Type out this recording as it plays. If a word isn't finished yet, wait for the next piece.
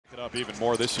Up even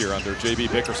more this year under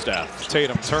JB Bickerstaff.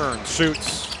 Tatum turns,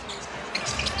 shoots.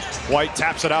 White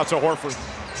taps it out to Horford.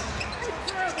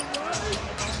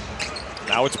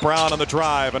 Now it's Brown on the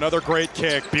drive. Another great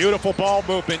kick. Beautiful ball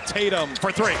movement. Tatum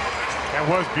for three. That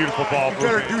was beautiful ball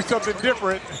movement. Better do something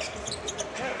different.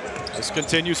 This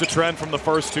continues a trend from the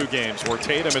first two games where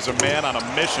Tatum is a man on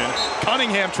a mission.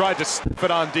 Cunningham tried to slip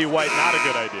it on D. White. Not a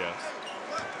good idea.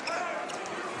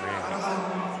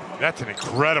 Man, that's an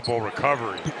incredible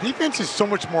recovery. Defense is so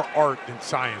much more art than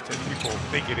science as people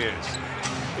think it is.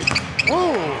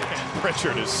 Whoa! And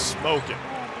Pritchard is smoking.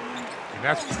 And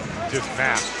that's just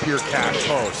math, pure cash.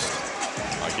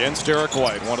 Post against Derrick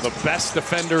White, one of the best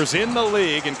defenders in the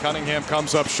league, and Cunningham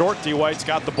comes up short. D. White's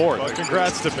got the board. But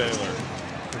congrats to Baylor.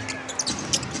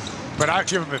 But I'd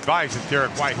give him advice if Derrick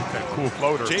White hit that cool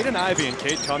floater. Jaden Ivey and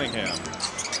Cade Cunningham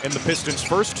in the Pistons'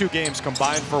 first two games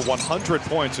combined for 100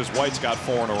 points as White's got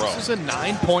 4 in a row. This is a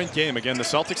 9-point game. Again, the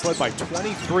Celtics led by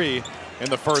 23 in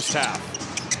the first half.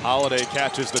 Holiday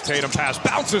catches the Tatum pass,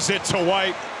 bounces it to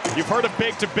White. You've heard of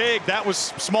big to big. That was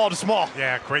small to small.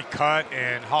 Yeah, great cut,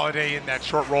 and Holiday in that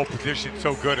short roll position,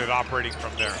 so good at operating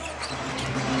from there.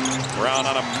 Brown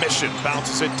on a mission,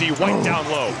 bounces it D. White down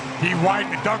low. D. White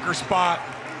in the dunker spot.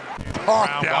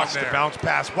 Brown watch the bounce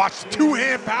pass. Watch the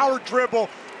two-hand power dribble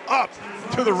up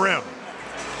to the rim.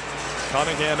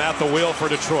 Cunningham at the wheel for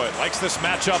Detroit. Likes this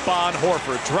matchup on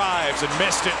Horford. Drives and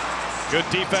missed it. Good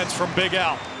defense from Big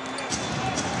Al.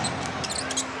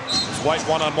 White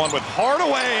one-on-one with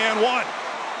Hardaway and one.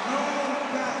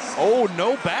 Oh,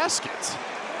 no basket.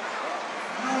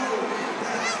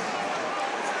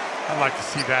 I'd like to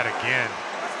see that again.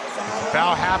 Does the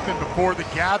foul happened before the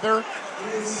gather?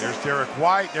 There's Derrick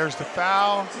White, there's the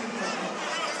foul.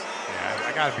 Yeah,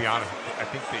 I gotta be honest, I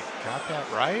think they got that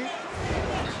right.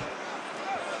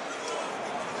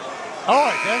 All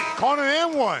right, then, calling an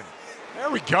and one. There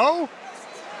we go.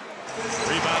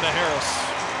 Rebound to Harris.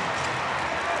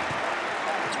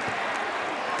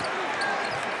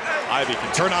 Ivy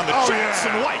can turn on the jets,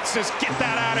 and White says, get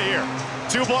that out of here.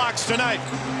 2 blocks tonight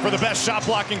for the best shot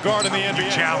blocking guard in the NBA.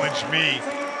 Challenge me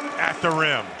at the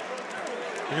rim.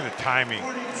 Look at the timing,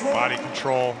 body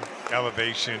control,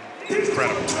 elevation,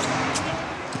 incredible.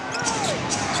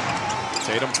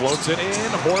 Tatum floats it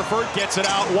in, Horford gets it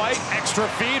out, White, extra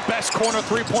feed, best corner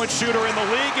three-point shooter in the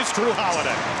league is Drew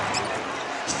Holiday.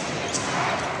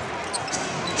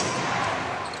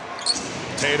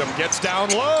 Tatum gets down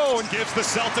low and gives the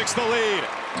Celtics the lead.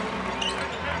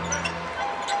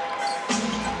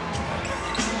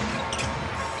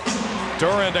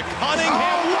 Durant to Cunningham.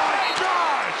 Oh my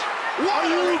gosh! What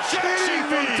are you kidding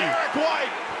me? Derrick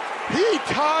White. He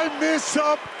timed this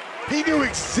up. He knew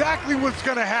exactly what's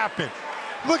going to happen.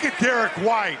 Look at Derrick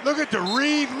White. Look at the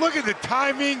read. Look at the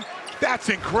timing. That's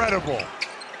incredible.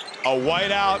 A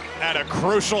whiteout at a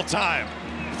crucial time.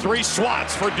 3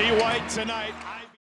 swats for D. White tonight.